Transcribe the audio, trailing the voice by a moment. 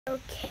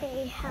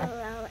Okay,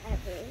 hello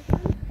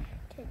everyone.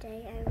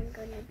 Today I'm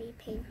going to be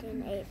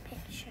painting a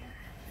picture.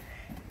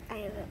 I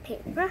have a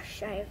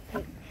paintbrush, I have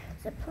paint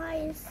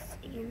supplies,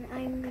 and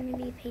I'm going to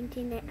be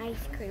painting an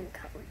ice cream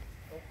cone.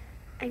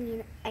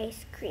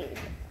 Ice cream.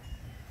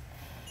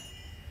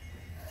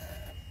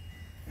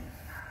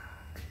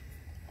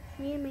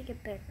 I need to make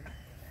it bigger.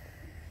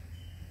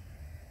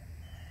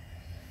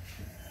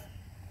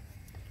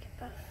 Like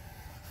about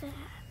that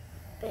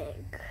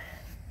big.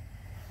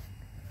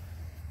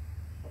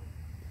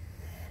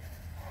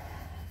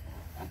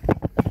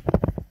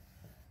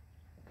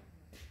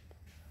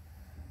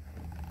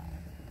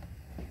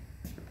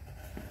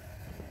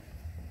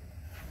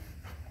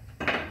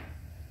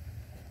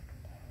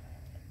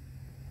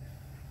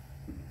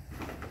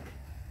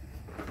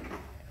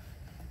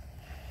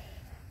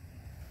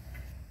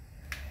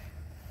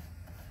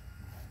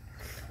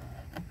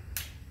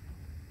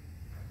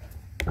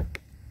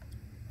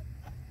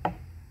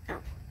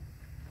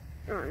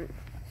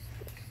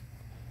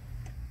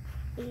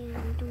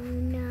 And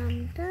when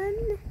I'm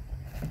done,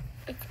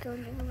 it's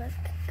going to look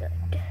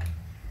good.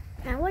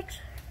 Now, which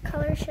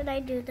color should I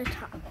do the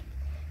top?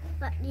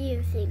 What do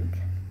you think?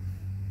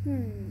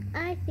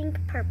 I think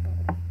purple.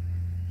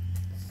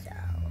 So,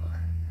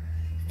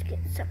 let's get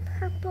some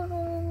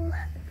purple.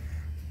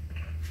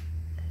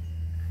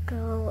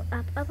 Go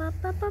up, up, up,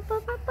 up, up,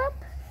 up, up,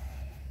 up.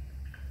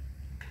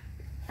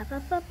 Up,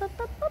 up, up,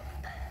 up, up, up.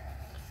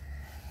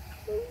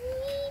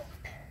 Weep.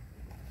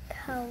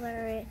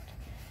 Color it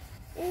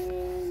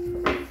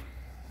in.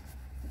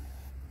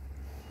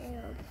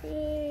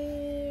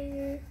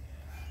 There.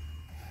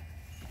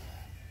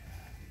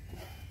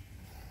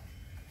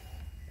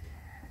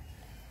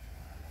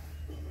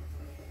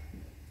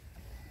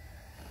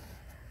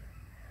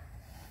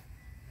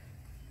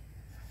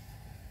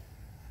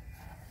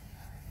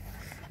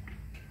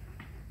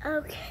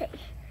 Okay,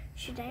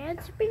 should I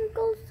add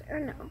sprinkles or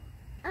no?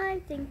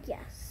 I think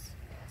yes.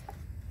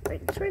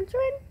 Rinse, rinse,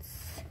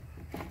 rinse.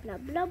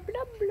 Blub, blub,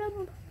 blub,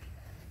 blub.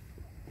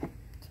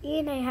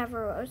 And I have a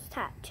rose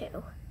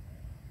tattoo.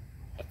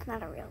 It's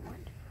not a real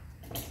one.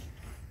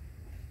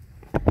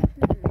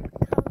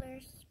 Color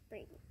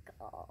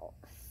sprinkles.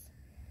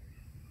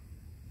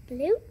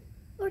 Blue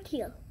or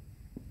teal?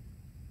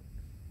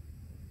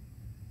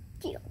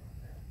 Teal.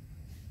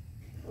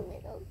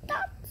 Little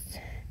dots.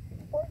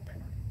 Boop,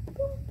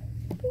 boop,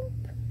 boop,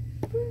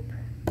 boop,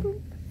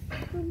 boop,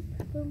 boop, boop,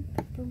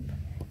 boop,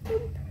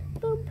 boop,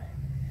 boop,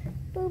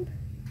 boop, boop.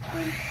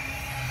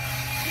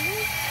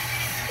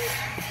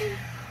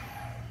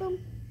 Boom,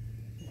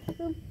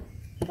 boom,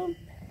 boom,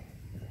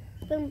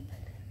 boom,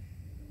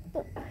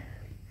 boom.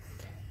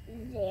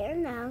 There,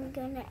 now I'm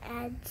gonna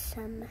add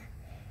some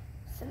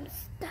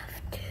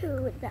stuff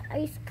to the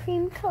ice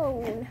cream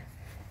cone.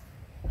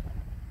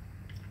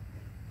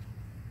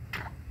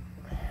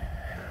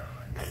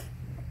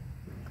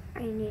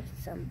 I need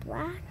some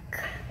black.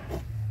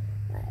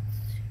 Let's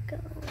go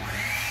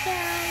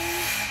down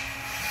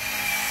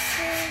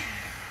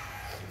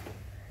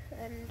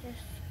and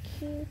just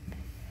keep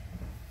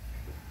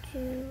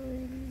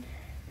doing.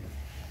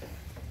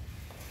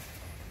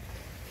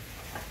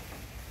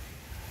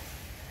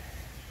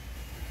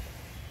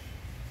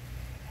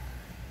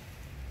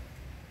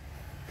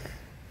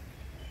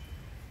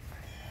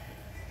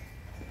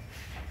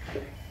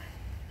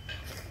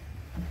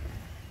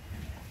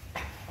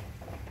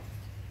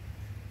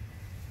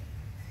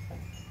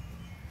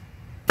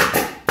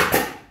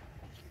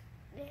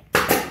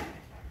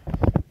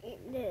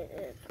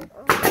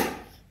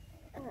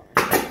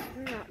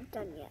 Not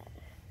done yet.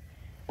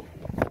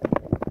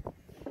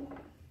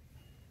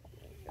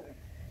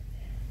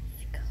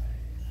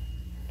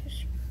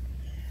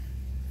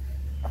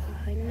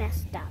 I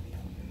messed up.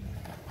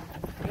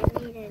 I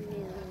need a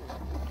new one.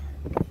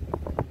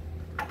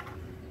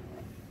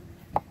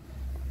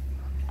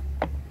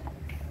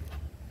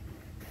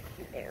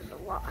 There's a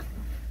lot.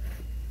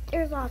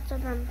 There's lots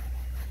of them.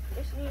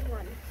 Just need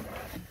one.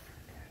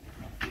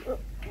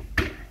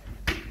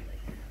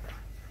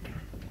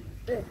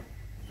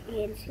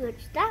 You can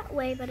switch that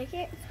way, but I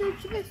can't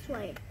switch this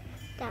way.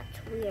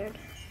 That's weird.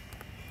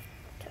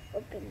 To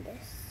open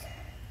this.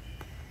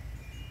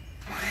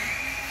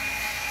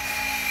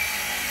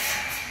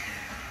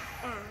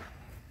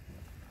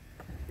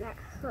 That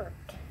hurt.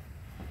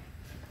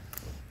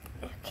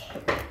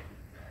 Okay.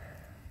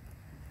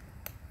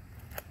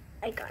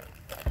 I got it.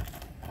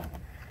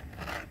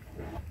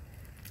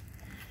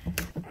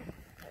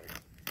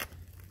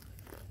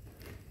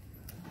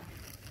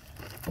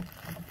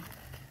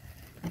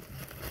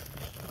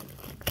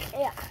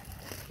 Yeah.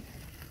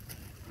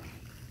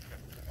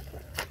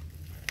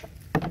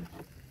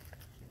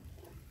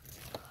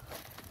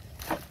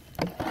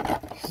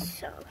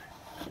 So,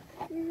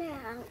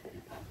 now,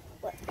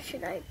 what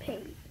should I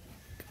paint?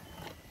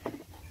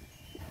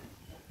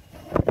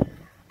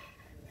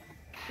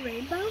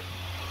 Rainbow?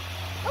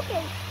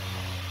 Okay.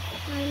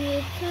 I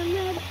need some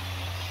red.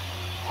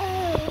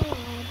 Oh,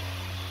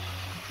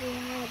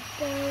 red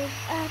goes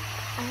up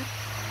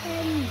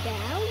and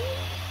down.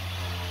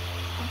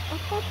 Up,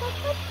 up, up, up,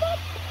 up, up.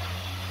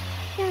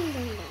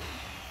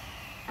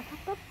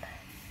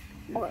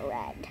 more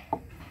red.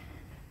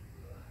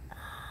 Up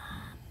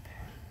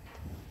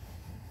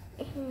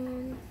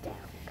and down.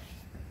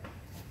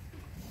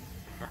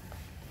 Up.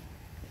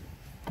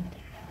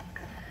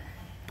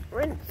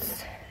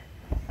 Rinse.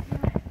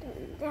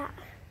 Doing that.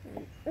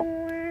 And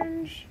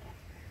orange.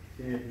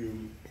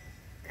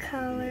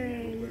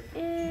 Coloring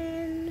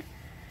in.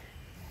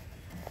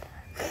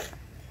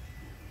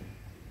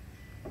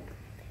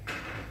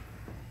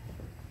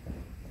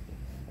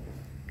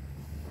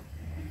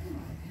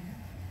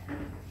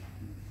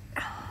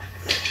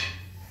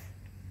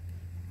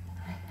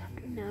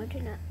 No, do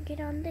not get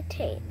on the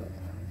table.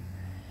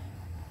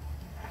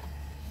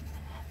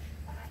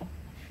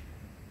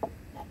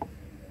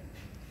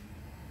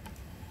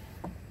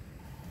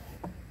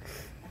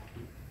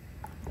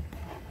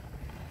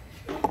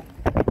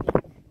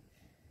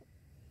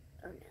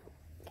 Oh no,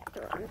 got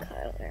the wrong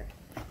color.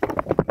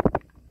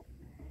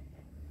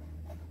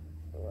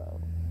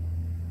 Whoa.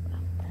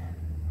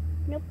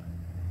 Nope,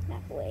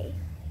 that way.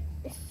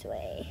 This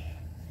way.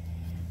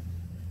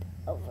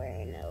 Over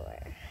and over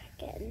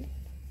again.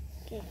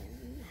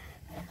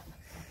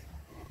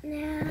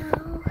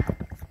 Now I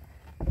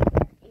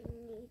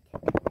need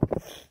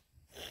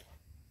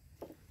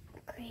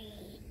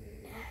green.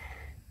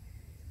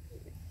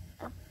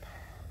 Up,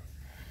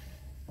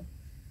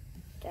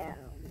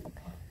 down,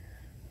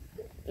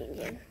 and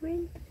then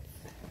rinse,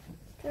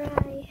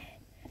 dry,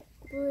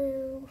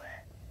 blue,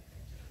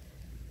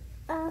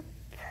 up,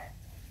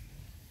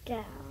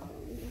 down,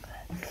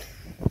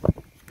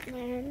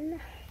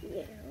 then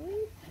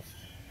yellow.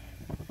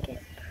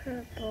 Get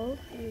purple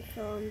and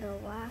fill in the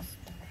last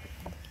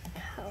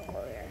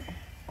color.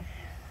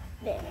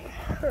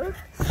 There.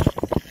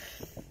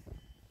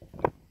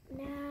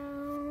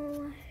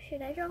 Now,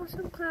 should I draw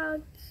some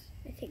clouds?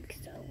 I think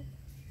so.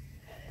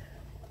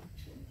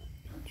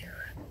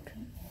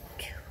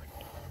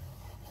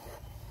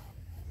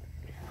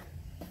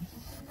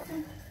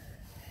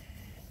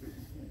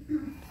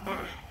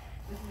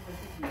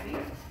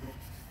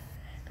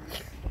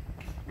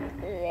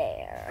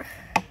 There.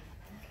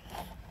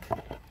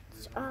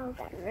 All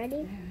done.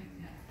 Ready?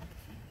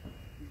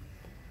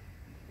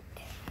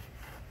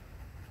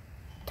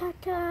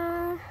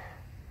 Ta-ta!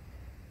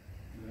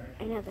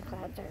 I know the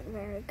clouds aren't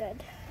very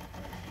good.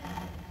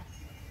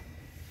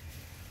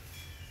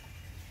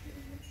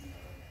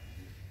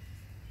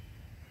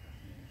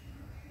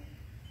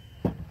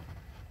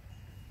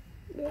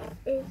 This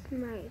is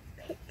my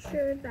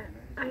picture that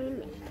I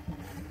made.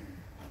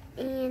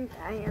 And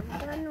I am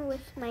done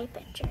with my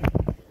picture.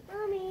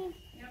 Mommy!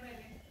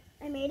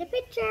 I made a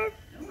picture.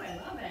 Oh, I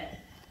love it.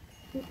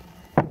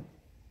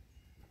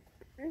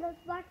 And those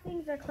black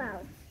things are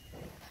clouds.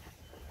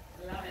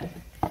 I love it.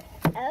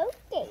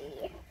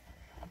 Okay.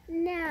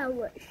 Now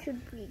what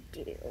should we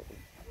do?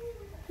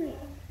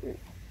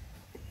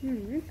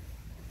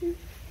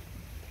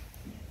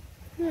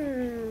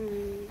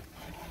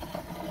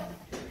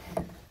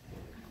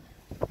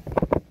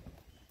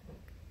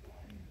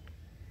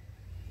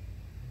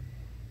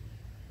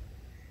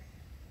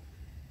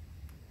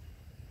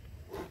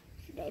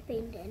 Should I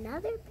paint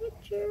another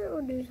picture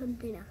or do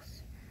something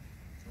else?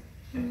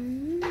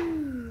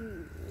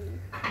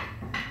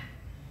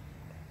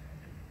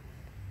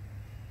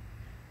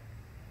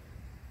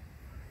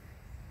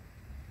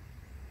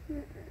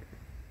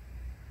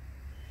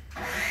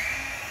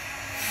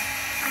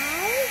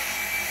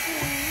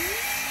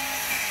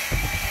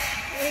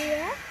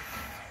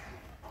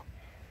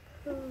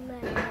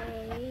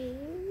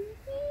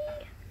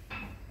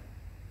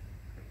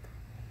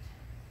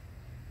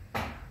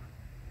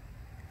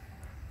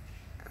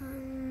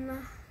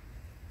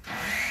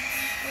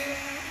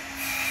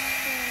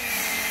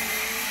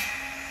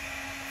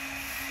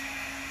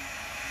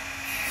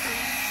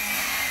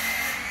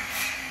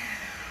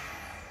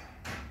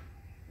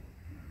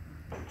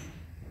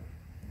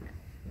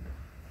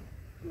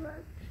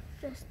 Let's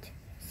just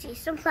see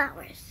some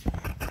flowers.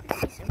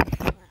 See some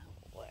flowers.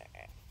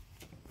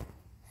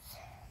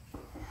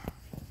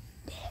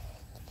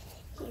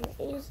 Here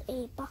is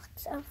a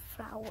box of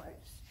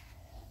flowers.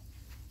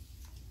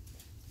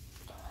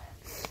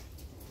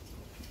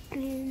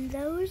 And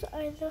those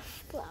are the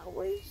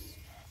flowers.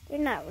 They're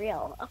not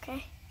real,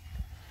 okay?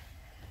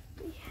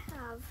 We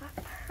have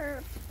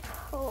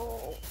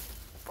purple.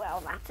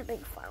 Well, that's a big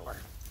flower.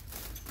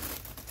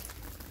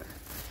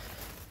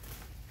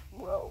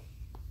 Whoa.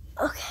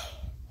 Okay.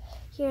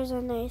 Here's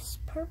a nice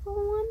purple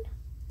one.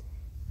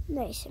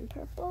 Nice and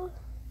purple.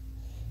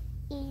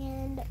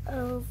 And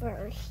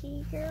over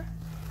here,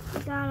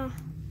 we got a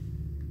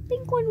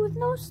pink one with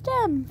no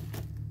stem.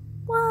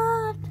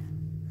 What?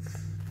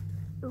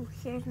 Oh,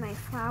 here's my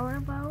flower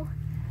bow.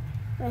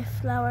 My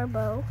flower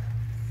bow.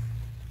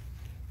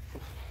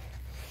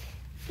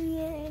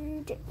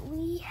 And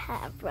we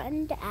have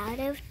run out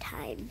of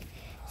time.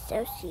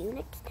 So see you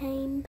next time.